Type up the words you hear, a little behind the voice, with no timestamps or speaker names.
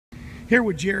Here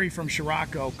with Jerry from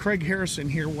Sirocco. Craig Harrison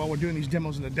here while we're doing these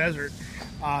demos in the desert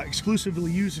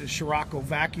exclusively uses Sirocco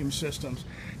vacuum systems.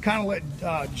 Kind of let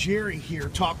Jerry here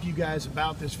talk to you guys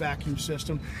about this vacuum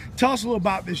system. Tell us a little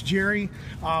about this, Jerry.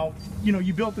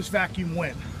 You built this vacuum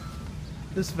when?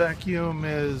 This vacuum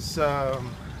is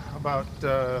about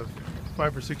 5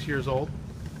 or 6 years old,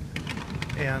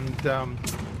 and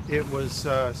it was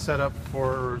set up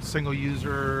for single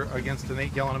user against an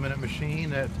 8 gallon a minute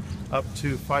machine at up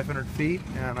to 500 feet,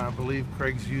 and I believe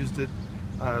Craig's used it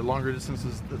longer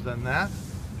distances than that.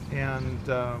 And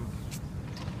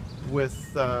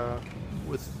with the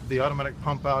automatic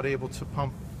pump out, able to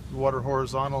pump water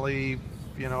horizontally,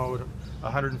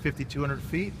 150, 200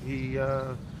 feet, he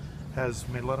has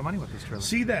made a lot of money with this trailer.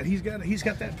 See that he's got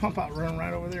that pump out running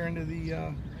right over there into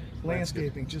the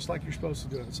landscaping, just like you're supposed to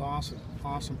do it. It's awesome.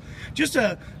 Just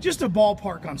a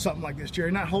ballpark on something like this,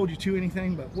 Jerry. Not hold you to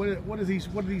anything, but what are these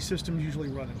systems usually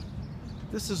running?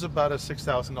 This is about a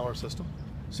 $6,000 system.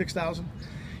 6,000.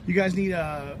 You guys need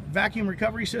a vacuum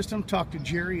recovery system? Talk to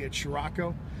Jerry at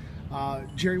Sirocco.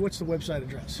 Jerry, what's the website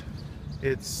address?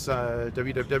 It's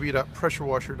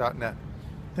www.pressurewasher.net.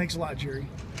 Thanks a lot, Jerry.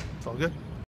 It's all good.